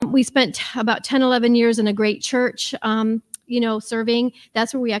We spent about 10, 11 years in a great church, serving.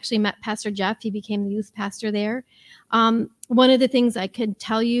 That's where we actually met Pastor Jeff. He became the youth pastor there. One of the things I could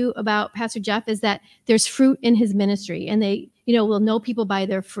tell you about Pastor Jeff is that there's fruit in his ministry, and they, will know people by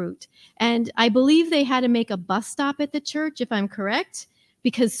their fruit. And I believe they had to make a bus stop at the church, if I'm correct,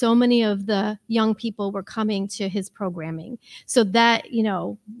 because so many of the young people were coming to his programming. So that,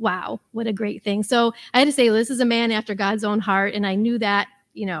 wow, what a great thing. So I had to say, this is a man after God's own heart. And I knew that,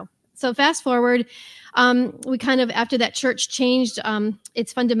 So fast forward, we kind of, after that church changed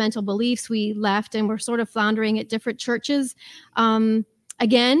its fundamental beliefs, we left and we're sort of floundering at different churches.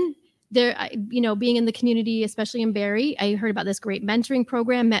 Again, there, being in the community, especially in Barrie, I heard about this great mentoring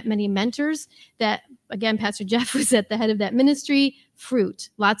program, met many mentors that, again, Pastor Jeff was at the head of that ministry. Fruit,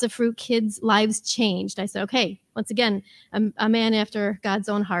 lots of fruit, kids' lives changed. I said, okay, once again, a man after God's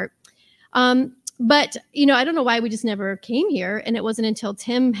own heart. But, I don't know why we just never came here. And it wasn't until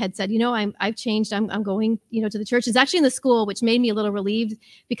Tim had said, I've changed. I'm going, to the church. It's actually in the school, which made me a little relieved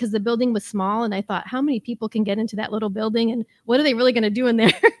because the building was small. And I thought, how many people can get into that little building? And what are they really going to do in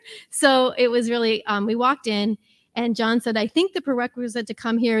there? So it was really, we walked in and John said, I think the prerequisite to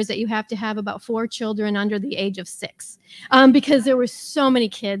come here is that you have to have about 4 children under the age of 6, because there were so many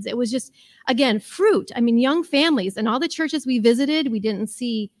kids. It was just, again, fruit. I mean, young families, and all the churches we visited, we didn't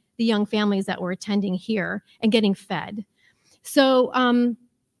see the young families that were attending here and getting fed. So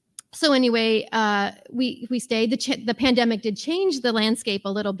anyway, we stayed. The pandemic did change the landscape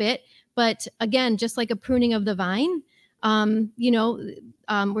a little bit, but again, just like a pruning of the vine,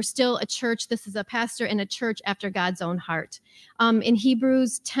 we're still a church. This is a pastor in a church after God's own heart. In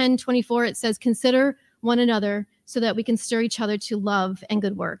Hebrews 10:24, it says, consider one another so that we can stir each other to love and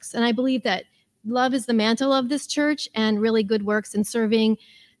good works. And I believe that love is the mantle of this church, and really good works and serving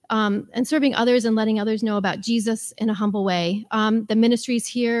others and letting others know about Jesus in a humble way. The ministries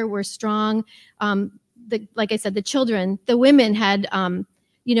here were strong. Like I said, the children, the women had,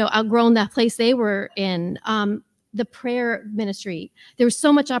 outgrown that place they were in. The prayer ministry, there was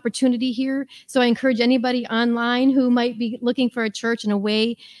so much opportunity here. So I encourage anybody online who might be looking for a church and a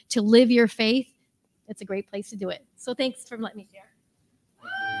way to live your faith. It's a great place to do it. So thanks for letting me share.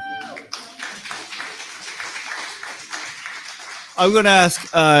 I'm going to ask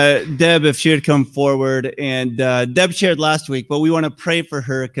Deb if she would come forward. And Deb shared last week, but we want to pray for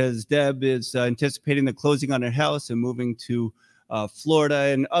her because Deb is anticipating the closing on her house and moving to Florida,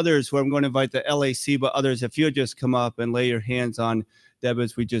 and others who I'm going to invite the LAC, but others, if you would just come up and lay your hands on Deb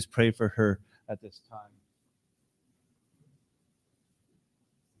as we just pray for her at this time.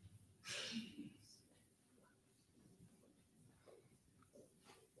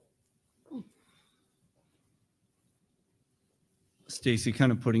 Stacy,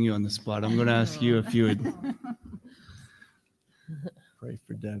 kind of putting you on the spot. I'm going to ask you if you would pray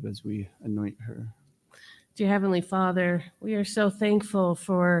for Deb as we anoint her. Dear Heavenly Father, we are so thankful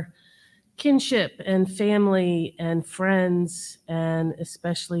for kinship and family and friends, and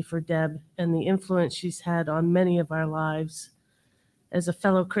especially for Deb and the influence she's had on many of our lives. As a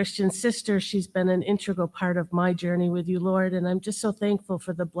fellow Christian sister, she's been an integral part of my journey with you, Lord, and I'm just so thankful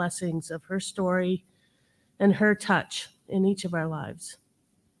for the blessings of her story and her touch in each of our lives.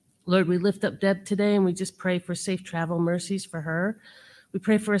 Lord, we lift up Deb today, and we just pray for safe travel mercies for her. We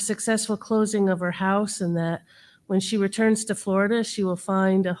pray for a successful closing of her house, and that when she returns to Florida, she will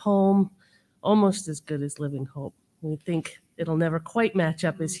find a home almost as good as Living Hope. We think it'll never quite match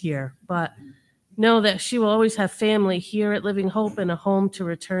up as here, but know that she will always have family here at Living Hope and a home to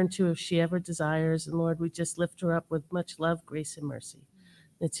return to if she ever desires. And Lord, we just lift her up with much love, grace, and mercy.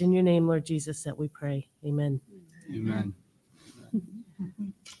 It's in your name, Lord Jesus, that we pray. Amen. Amen.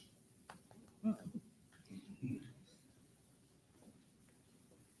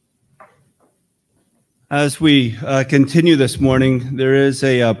 As we continue this morning, there is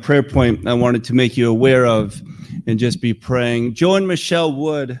a prayer point I wanted to make you aware of and just be praying. Joe and Michelle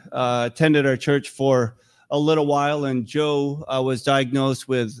Wood attended our church for a little while, and Joe was diagnosed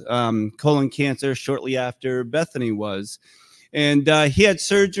with colon cancer shortly after Bethany was. And he had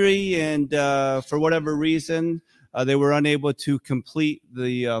surgery, and for whatever reason, they were unable to complete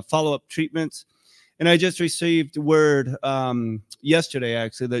the follow-up treatments. And I just received word yesterday,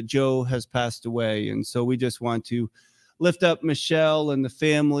 actually, that Joe has passed away. And so we just want to lift up Michelle and the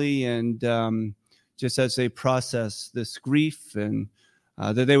family, and just as they process this grief, and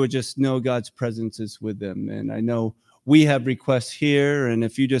that they would just know God's presence is with them. And I know we have requests here, and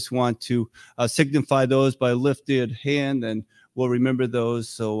if you just want to signify those by lifted hand, then we'll remember those.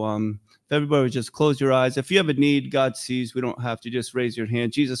 So if everybody would just close your eyes. If you have a need, God sees. We don't have to just raise your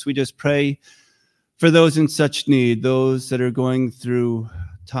hand. Jesus, we just pray for those in such need, those that are going through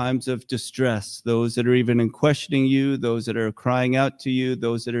times of distress, those that are even in questioning you, those that are crying out to you,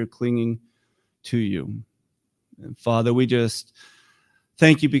 those that are clinging to you. And Father, we just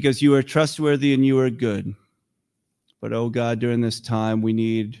thank you because you are trustworthy and you are good. But, oh God, during this time, we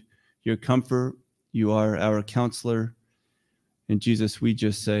need your comfort. You are our counselor. And Jesus, we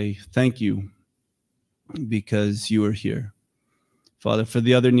just say thank you because you are here. Father, for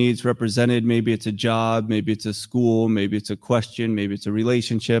the other needs represented, maybe it's a job, maybe it's a school, maybe it's a question, maybe it's a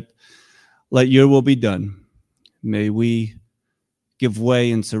relationship, let your will be done. May we give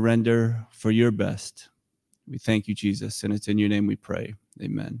way and surrender for your best. We thank you, Jesus, and it's in your name we pray.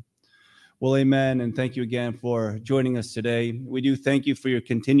 Amen. Well, amen, and thank you again for joining us today. We do thank you for your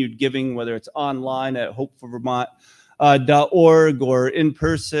continued giving, whether it's online at hopeforvermont.org or in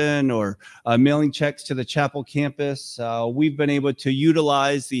person or mailing checks to the chapel campus. We've been able to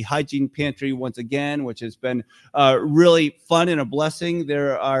utilize the hygiene pantry once again, which has been really fun and a blessing.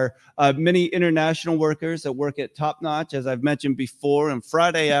 There are many international workers that work at Top Notch, as I've mentioned before. And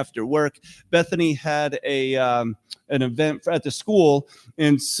Friday after work, Bethany had an event at the school,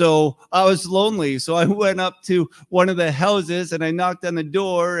 and so I was lonely. So I went up to one of the houses and I knocked on the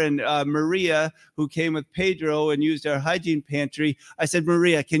door, and Maria, who came with Pedro and used our hygiene pantry, I said,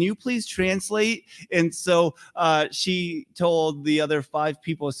 Maria, can you please translate? And so she told the other 5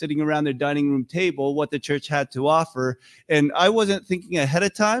 people sitting around their dining room table what the church had to offer. And I wasn't thinking ahead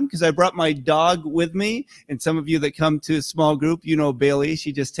of time because I brought my dog with me. And some of you that come to a small group, you know Bailey,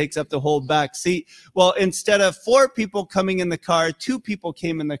 she just takes up the whole back seat. Well, instead of 4 people coming in the car, 2 people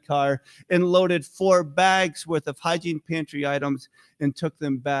came in the car and loaded 4 bags worth of hygiene pantry items and took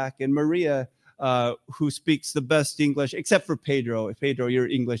them back. And Maria, who speaks the best English, except for Pedro. Pedro, your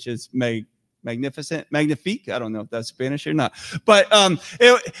English is magnificent, magnifique. I don't know if that's Spanish or not, but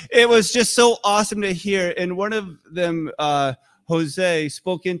it was just so awesome to hear. And one of them, Jose,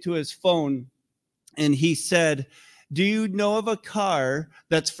 spoke into his phone and he said, do you know of a car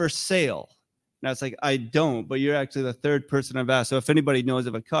that's for sale? And I was like, I don't, but you're actually the 3rd person I've asked. So if anybody knows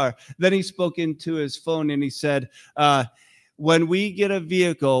of a car, then he spoke into his phone and he said, when we get a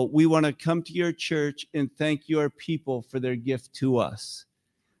vehicle, we want to come to your church and thank your people for their gift to us.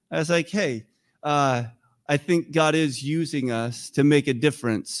 I was like, hey, I think God is using us to make a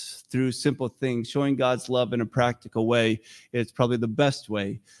difference through simple things, showing God's love in a practical way. It's probably the best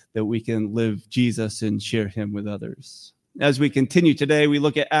way that we can live Jesus and share him with others. As we continue today, we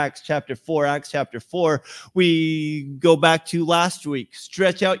look at Acts chapter 4. Acts chapter 4, we go back to last week.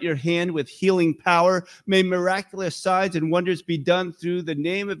 Stretch out your hand with healing power. May miraculous signs and wonders be done through the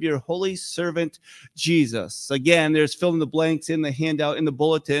name of your holy servant, Jesus. Again, there's fill in the blanks in the handout in the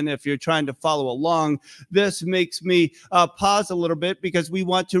bulletin if you're trying to follow along. This makes me pause a little bit because we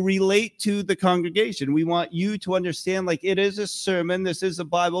want to relate to the congregation. We want you to understand, like, it is a sermon. This is a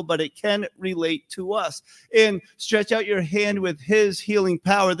Bible, but it can relate to us. And stretch out your hand with his healing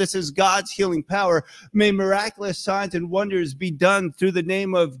power. This is God's healing power. May miraculous signs and wonders be done through the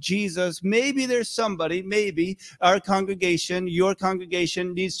name of Jesus. Maybe there's somebody, maybe our congregation, your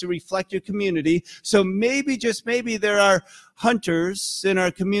congregation needs to reflect your community. So maybe, just maybe, there are hunters in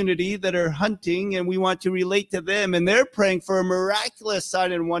our community that are hunting and we want to relate to them, and they're praying for a miraculous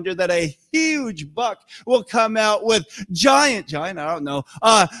sign and wonder that a huge buck will come out with giant,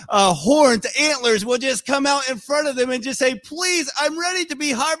 horns, antlers will just come out in front of them and just say, please, I'm ready to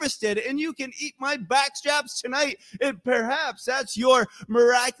be harvested and you can eat my back straps tonight. And perhaps that's your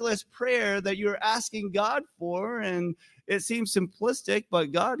miraculous prayer that you're asking God for, and it seems simplistic,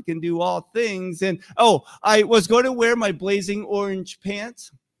 but God can do all things. And I was going to wear my blazing orange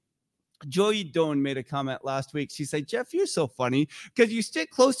pants. Joey Doan made a comment last week. She said, Jeff, you're so funny because you stick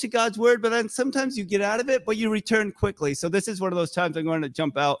close to God's word, but then sometimes you get out of it, but you return quickly. So this is one of those times I'm going to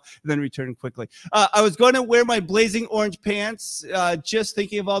jump out and then return quickly. I was going to wear my blazing orange pants, just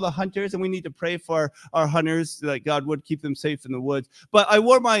thinking of all the hunters, and we need to pray for our hunters that God would keep them safe in the woods. But I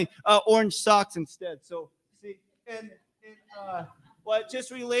wore my orange socks instead. So see, and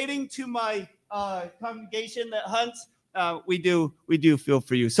just relating to my congregation that hunts, we do feel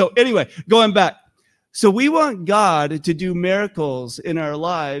for you. So anyway, going back. So we want God to do miracles in our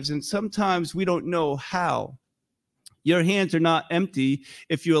lives, and sometimes we don't know how. Your hands are not empty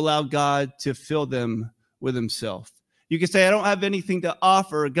if you allow God to fill them with himself. You can say, I don't have anything to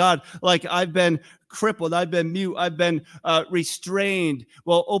offer God. Like, I've been crippled, I've been mute, I've been restrained.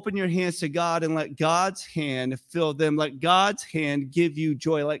 Well, open your hands to God and let God's hand fill them. Let God's hand give you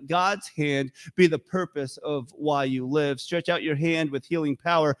joy. Let God's hand be the purpose of why you live. Stretch out your hand with healing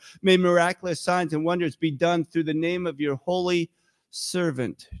power. May miraculous signs and wonders be done through the name of your holy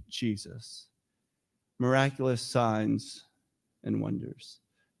servant, Jesus. Miraculous signs and wonders.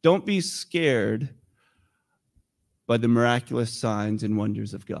 Don't be scared by the miraculous signs and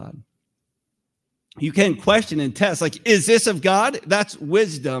wonders of God. You can question and test, like, is this of God? That's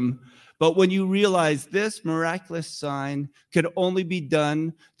wisdom. But when you realize this miraculous sign could only be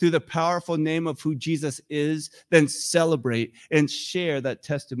done through the powerful name of who Jesus is, then celebrate and share that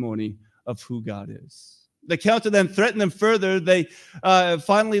testimony of who God is. The council then threatened them further. They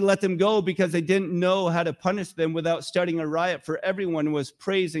finally let them go because they didn't know how to punish them without starting a riot, for everyone was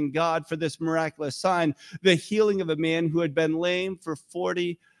praising God for this miraculous sign, the healing of a man who had been lame for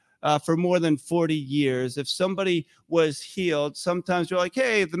more than 40 years. If somebody was healed, sometimes you're like,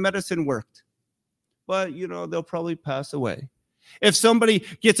 hey, the medicine worked. But, they'll probably pass away. If somebody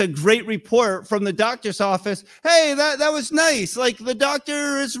gets a great report from the doctor's office, hey, that was nice. Like, the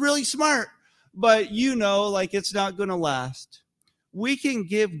doctor is really smart. But it's not going to last. We can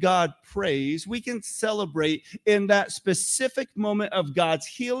give God praise. We can celebrate in that specific moment of God's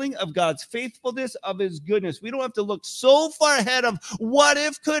healing, of God's faithfulness, of his goodness. We don't have to look so far ahead of what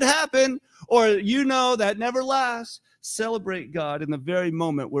if could happen, or that never lasts. Celebrate God in the very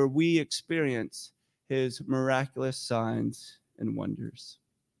moment where we experience his miraculous signs and wonders.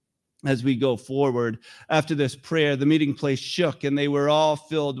 As we go forward, after this prayer, the meeting place shook and they were all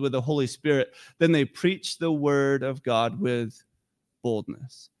filled with the Holy Spirit. Then they preached the word of God with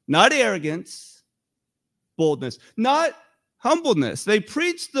boldness, not arrogance, boldness, not humbleness. They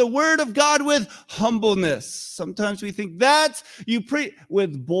preached the word of God with humbleness. Sometimes we think that you preach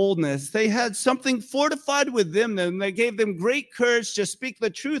with boldness. They had something fortified within them. They gave them great courage to speak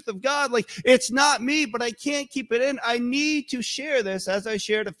the truth of God. Like, it's not me, but I can't keep it in. I need to share this, as I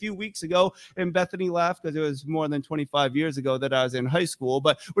shared a few weeks ago. And Bethany laughed because it was more than 25 years ago that I was in high school.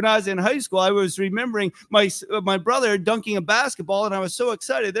 But when I was in high school, I was remembering my brother dunking a basketball, and I was so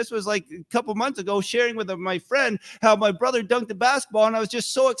excited. This was like a couple months ago, sharing with my friend how my brother dunked the basketball, and I was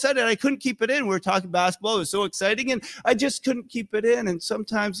just so excited. I couldn't keep it in. We were talking basketball. It was so exciting, and I just couldn't keep it in. And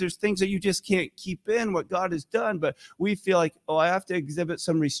sometimes there's things that you just can't keep in, what God has done, but we feel like, I have to exhibit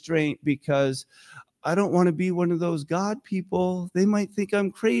some restraint because I don't want to be one of those God people. They might think I'm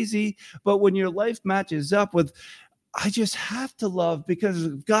crazy, but when your life matches up with, I just have to love because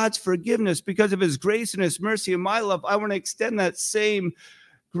of God's forgiveness, because of his grace and his mercy and my love, I want to extend that same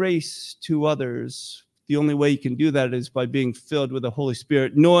grace to others. The only way you can do that is by being filled with the Holy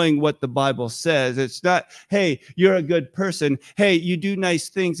Spirit, knowing what the Bible says. It's not, hey, you're a good person. Hey, you do nice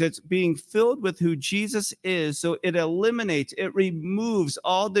things. It's being filled with who Jesus is. So it eliminates, it removes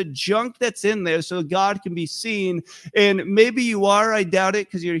all the junk that's in there so God can be seen. And maybe you are, I doubt it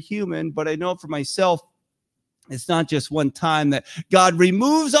because you're human, but I know for myself, it's not just one time that God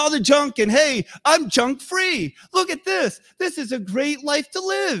removes all the junk and, hey, I'm junk free. Look at this. This is a great life to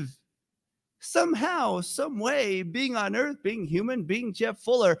live. Somehow, some way, being on earth, being human, being Jeff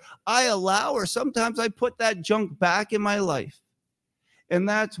Fuller, I allow, or sometimes I put that junk back in my life. And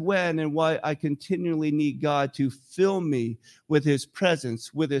that's when and why I continually need God to fill me with his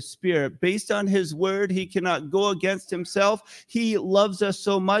presence, with his spirit. Based on his word, he cannot go against himself. He loves us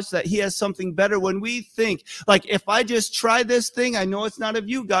so much that he has something better. When we think, like, if I just try this thing, I know it's not of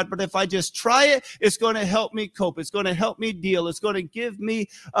you, God, but if I just try it, it's going to help me cope. It's going to help me deal. It's going to give me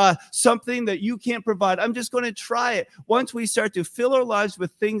something that you can't provide. I'm just going to try it. Once we start to fill our lives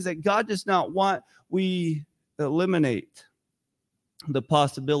with things that God does not want, we eliminate the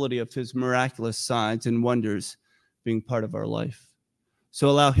possibility of his miraculous signs and wonders being part of our life. So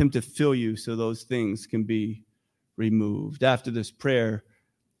allow him to fill you so those things can be removed. After this prayer,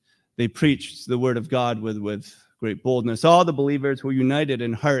 they preached the word of God with great boldness. All the believers were united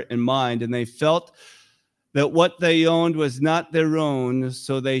in heart and mind, and they felt that what they owned was not their own,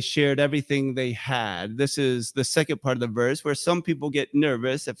 so they shared everything they had. This is the second part of the verse where some people get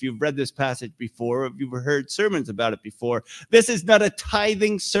nervous. If you've read this passage before, if you've heard sermons about it before, this is not a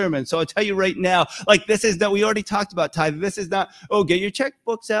tithing sermon. So I'll tell you right now, like, this is not, we already talked about tithing. This is not, get your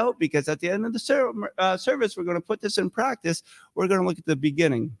checkbooks out, because at the end of the service, we're going to put this in practice. We're going to look at the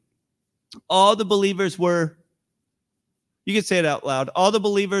beginning. All the believers were, you can say it out loud, all the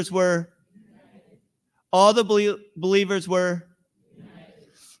believers were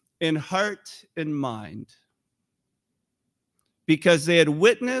in heart and mind, because they had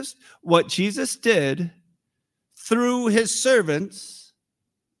witnessed what Jesus did through his servants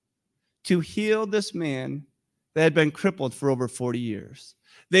to heal this man that had been crippled for over 40 years.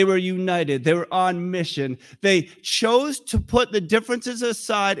 They were united. They were on mission. They chose to put the differences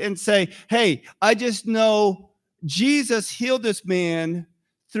aside and say, hey, I just know Jesus healed this man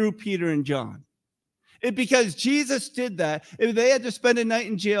through Peter and John. Because Jesus did that, if they had to spend a night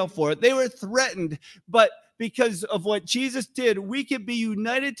in jail for it, they were threatened. But because of what Jesus did, we can be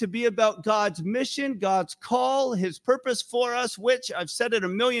united to be about God's mission, God's call, his purpose for us, which I've said it a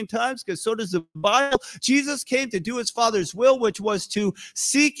million times because so does the Bible. Jesus came to do his Father's will, which was to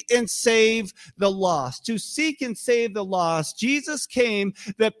seek and save the lost. To seek and save the lost. Jesus came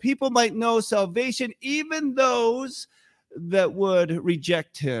that people might know salvation, even those that would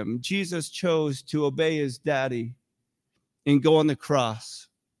reject him. Jesus chose to obey his daddy and go on the cross,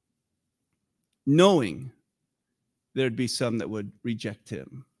 knowing there'd be some that would reject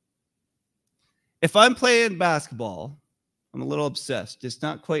him. If I'm playing basketball, I'm a little obsessed. It's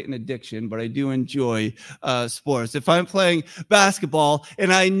not quite an addiction, but I do enjoy sports. If I'm playing basketball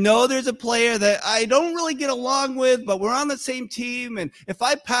and I know there's a player that I don't really get along with, but we're on the same team, and if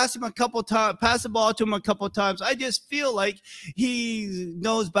I pass the ball to him a couple of times, I just feel like he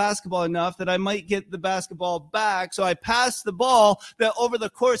knows basketball enough that I might get the basketball back. So I pass the ball that over the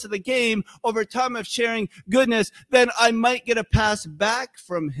course of the game, over time of sharing goodness, then I might get a pass back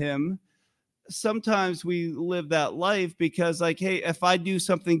from him. Sometimes we live that life because, like, hey, if I do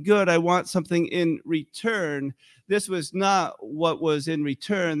something good, I want something in return. This was not what was in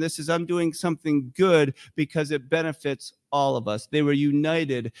return. This is, I'm doing something good because it benefits all of us. They were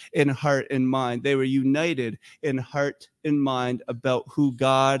united in heart and mind. They were united in heart and mind about who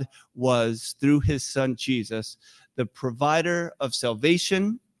God was through his son, Jesus, the provider of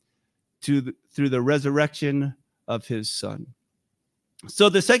salvation through the resurrection of his son. So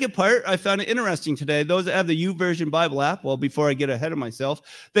the second part, I found it interesting today. Those that have the YouVersion Bible app, well, before I get ahead of myself,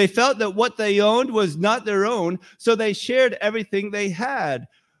 they felt that what they owned was not their own, so they shared everything they had.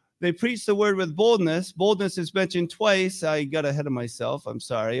 They preached the word with boldness. Boldness is mentioned twice. I got ahead of myself. I'm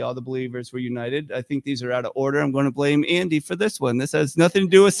sorry. All the believers were united. I think these are out of order. I'm going to blame Andy for this one. This has nothing to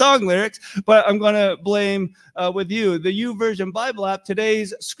do with song lyrics, but I'm going to blame with you. The YouVersion Bible app,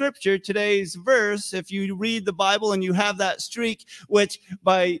 today's scripture, today's verse, if you read the Bible and you have that streak, which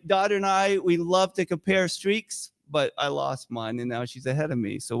my daughter and I, we love to compare streaks, but I lost mine and now she's ahead of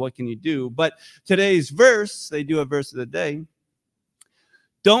me. So what can you do? But today's verse, they do a verse of the day.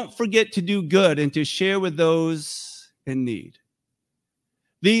 Don't forget to do good and to share with those in need.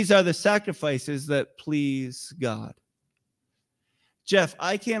 These are the sacrifices that please God. Jeff,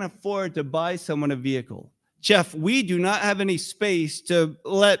 I can't afford to buy someone a vehicle. Jeff, we do not have any space to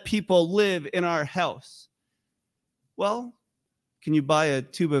let people live in our house. Well, can you buy a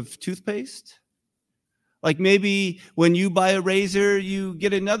tube of toothpaste? Like maybe when you buy a razor, you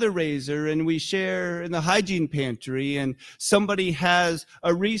get another razor and we share in the hygiene pantry, and somebody has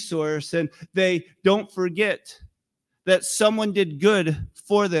a resource and they don't forget that someone did good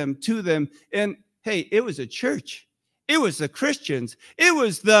for them, to them. And hey, it was a church. It was the Christians. It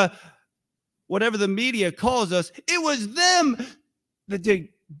was the, whatever the media calls us, it was them that did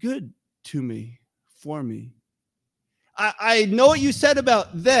good to me, for me. I know what you said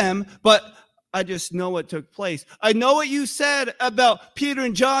about them, but I just know what took place. I know what you said about Peter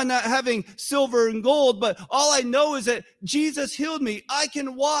and John not having silver and gold, but all I know is that Jesus healed me. I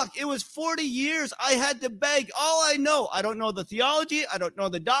can walk. It was 40 years I had to beg. All I know, I don't know the theology. I don't know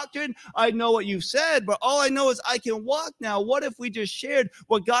the doctrine. I know what you said, but all I know is I can walk now. What if we just shared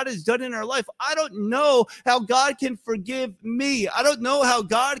what God has done in our life? I don't know how God can forgive me. I don't know how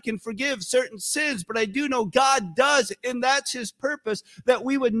God can forgive certain sins, but I do know God does, and that's his purpose, that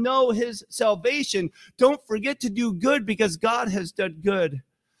we would know his salvation. Don't forget to do good because God has done good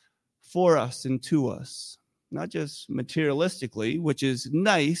for us and to us, not just materialistically, which is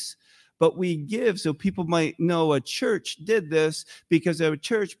nice, but we give so people might know a church did this because our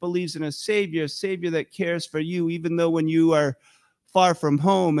church believes in a Savior that cares for you, even though when you are far from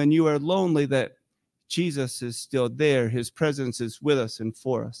home and you are lonely, that Jesus is still there. His presence is with us and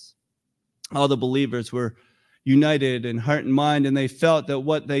for us. All the believers were united in heart and mind, and they felt that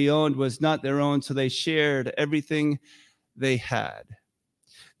what they owned was not their own, so they shared everything they had.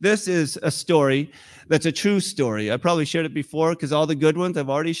 This is a story that's a true story. I probably shared it before because all the good ones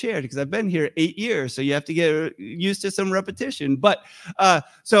I've already shared because I've been here 8 years, so you have to get used to some repetition. But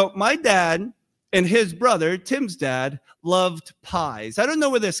so my dad and his brother, Tim's dad, loved pies. I don't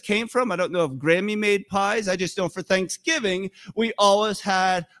know where this came from. I don't know if Grammy made pies. I just know for Thanksgiving, we always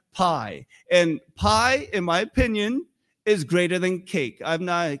had pie. And pie, in my opinion, is greater than cake.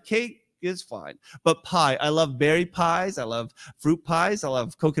 Cake is fine, but pie. I love berry pies. I love fruit pies. I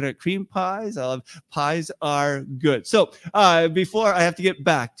love coconut cream pies. I love pies are good. So before I have to get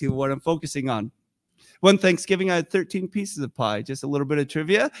back to what I'm focusing on. One Thanksgiving, I had 13 pieces of pie, just a little bit of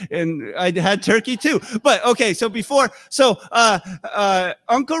trivia, and I had turkey too. But okay, so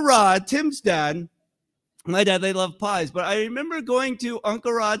Uncle Rod, Tim's dad, My dad, they love pies, but I remember going to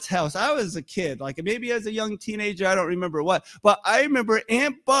Uncle Rod's house. I was a kid, like maybe as a young teenager, I don't remember what, but I remember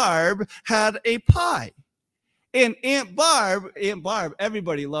Aunt Barb had a pie. And Aunt Barb,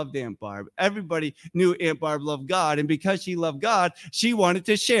 everybody loved Aunt Barb. Everybody knew Aunt Barb loved God. And because she loved God, she wanted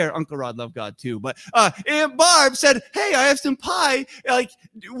to share. Uncle Rod loved God too. But Aunt Barb said, hey, I have some pie. Like,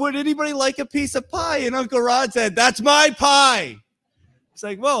 would anybody like a piece of pie? And Uncle Rod said, that's my pie. It's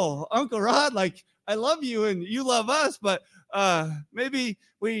like, well, Uncle Rod, like, I love you and you love us, but maybe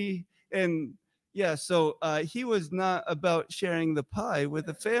we, and yeah, so he was not about sharing the pie with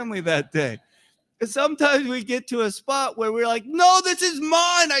the family that day. And sometimes we get to a spot where we're like, no, this is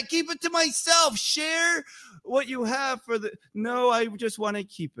mine. I keep it to myself. Share what you have for the, no, I just want to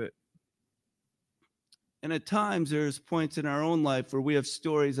keep it. And at times there's points in our own life where we have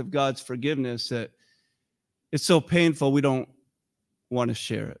stories of God's forgiveness that it's so painful we don't want to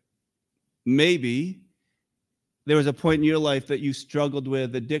share it. Maybe there was a point in your life that you struggled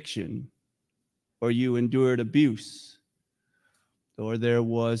with addiction, or you endured abuse, or there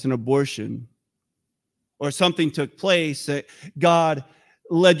was an abortion, or something took place that God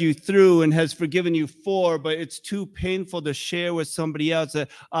led you through and has forgiven you for, but it's too painful to share with somebody else. That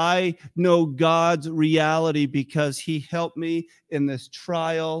I know God's reality because he helped me in this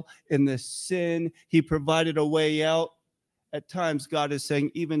trial, in this sin. He provided a way out. At times, God is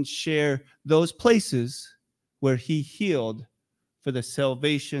saying, even share those places where he healed for the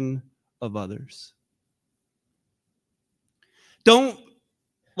salvation of others. Don't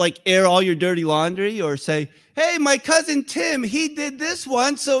like air all your dirty laundry or say, hey, my cousin Tim, he did this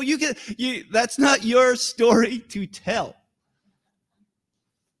one, so that's not your story to tell.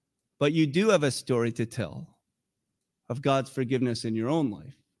 But you do have a story to tell of God's forgiveness in your own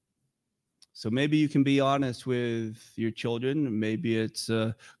life. So maybe you can be honest with your children. Maybe it's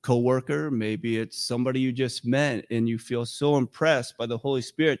a coworker. Maybe it's somebody you just met and you feel so impressed by the Holy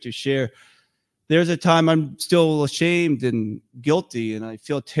Spirit to share. There's a time I'm still ashamed and guilty and I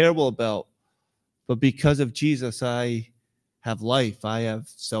feel terrible about, but because of Jesus, I have life. I have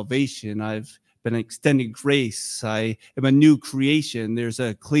salvation. I've been extended grace. I am a new creation. There's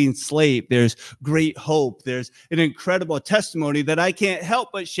a clean slate. There's great hope. There's an incredible testimony that I can't help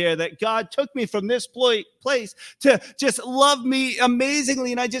but share, that God took me from this place to just love me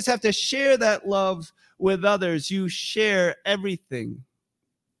amazingly. And I just have to share that love with others. You share everything.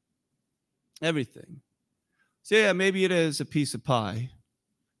 Everything. So yeah, maybe it is a piece of pie,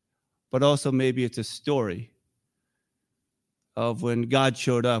 but also maybe it's a story of when God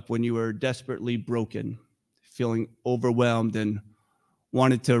showed up, when you were desperately broken, feeling overwhelmed and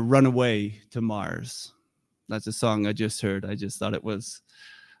wanted to run away to Mars. That's a song I just heard. I just thought it was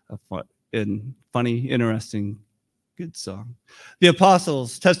a funny, interesting, good song. The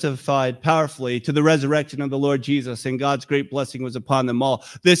apostles testified powerfully to the resurrection of the Lord Jesus, and God's great blessing was upon them all.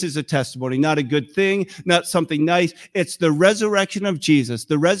 This is a testimony, not a good thing, not something nice. It's the resurrection of Jesus,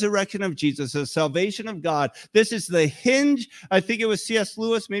 the salvation of God. This is the hinge. I think it was C.S.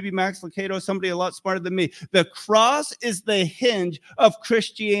 Lewis, maybe Max Lucado, somebody a lot smarter than me. The cross is the hinge of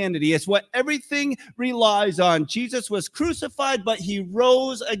Christianity. It's what everything relies on. Jesus was crucified, but he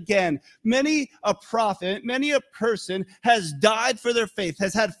rose again. Many a prophet, many a person has died for their faith,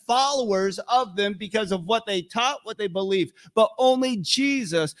 has had followers of them because of what they taught, what they believed. But only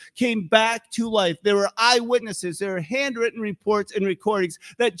Jesus came back to life. There were eyewitnesses, there were handwritten reports and recordings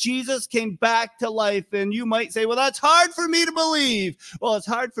that Jesus came back to life. And you might say, well, that's hard for me to believe. Well, it's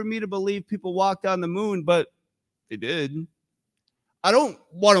hard for me to believe people walked on the moon, but they did. I don't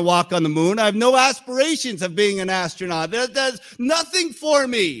want to walk on the moon. I have no aspirations of being an astronaut. There's nothing for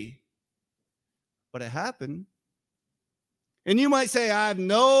me. But it happened. And you might say, I have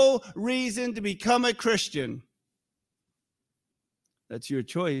no reason to become a Christian. That's your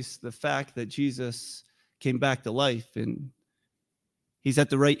choice. The fact that Jesus came back to life and he's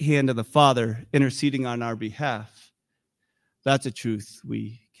at the right hand of the Father interceding on our behalf. That's a truth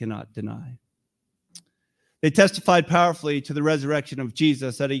we cannot deny. They testified powerfully to the resurrection of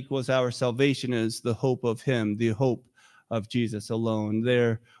Jesus. That equals our salvation is the hope of him, the hope of Jesus alone.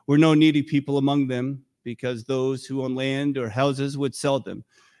 There were no needy people among them, because those who own land or houses would sell them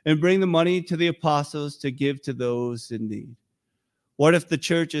and bring the money to the apostles to give to those in need. What if the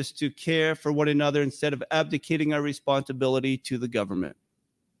church is to care for one another instead of abdicating our responsibility to the government?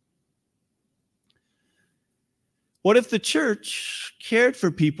 What if the church cared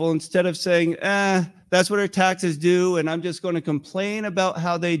for people instead of saying, that's what our taxes do, and I'm just going to complain about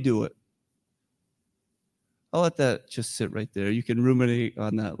how they do it? I'll let that just sit right there. You can ruminate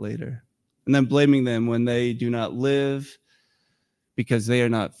on that later. And then blaming them when they do not live because they are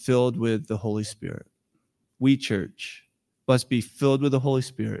not filled with the Holy Spirit. we, church, must be filled with the Holy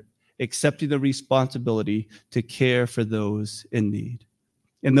Spirit, accepting the responsibility to care for those in need.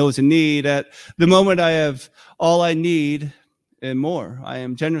 And those in need, at the moment I have all I need and more. I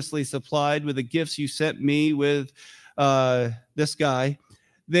am generously supplied with the gifts you sent me with this guy.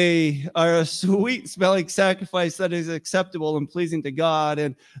 They are a sweet smelling sacrifice that is acceptable and pleasing to God.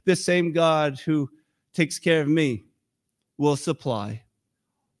 And this same God who takes care of me will supply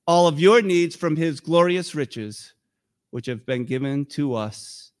all of your needs from his glorious riches, which have been given to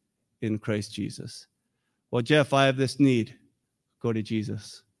us in Christ Jesus. Well, Jeff, I have this need. Go to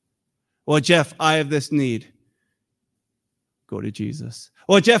Jesus. Well, Jeff, I have this need. Go to Jesus.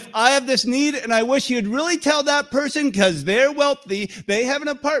 Well, Jeff, I have this need, and I wish you'd really tell that person because they're wealthy, they have an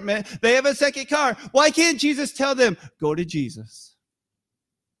apartment, they have a second car. Why can't Jesus tell them? Go to Jesus.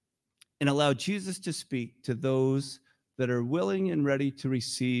 And allow Jesus to speak to those that are willing and ready to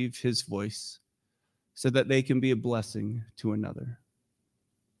receive his voice so that they can be a blessing to another.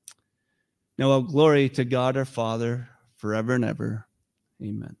 Now, all glory to God our Father forever and ever.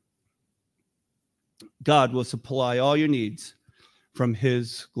 Amen. God will supply all your needs from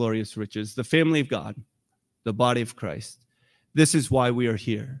his glorious riches. The family of God, the body of Christ. This is why we are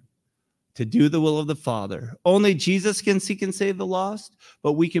here, to do the will of the Father. Only Jesus can seek and save the lost,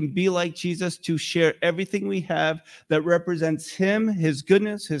 but we can be like Jesus to share everything we have that represents him, his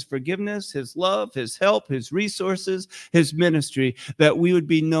goodness, his forgiveness, his love, his help, his resources, his ministry, that we would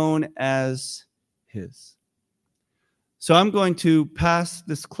be known as his. So I'm going to pass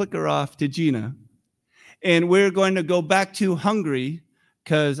this clicker off to Gina. And we're going to go back to Hungry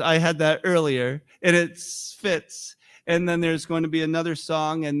because I had that earlier, and it fits. And then there's going to be another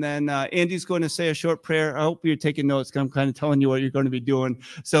song, and then Andy's going to say a short prayer. I hope you're taking notes because I'm kind of telling you what you're going to be doing.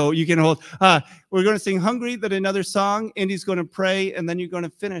 So you can hold. We're going to sing Hungry, then another song. Andy's going to pray, and then you're going to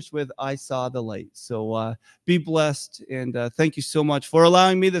finish with I Saw the Light. So be blessed, and thank you so much for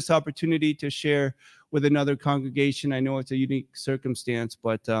allowing me this opportunity to share with another congregation. I know it's a unique circumstance,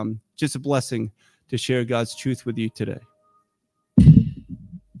 but just a blessing to share God's truth with you today.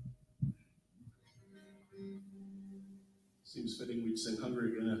 Seems fitting we'd sing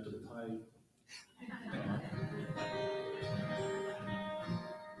Hungry again after the pie.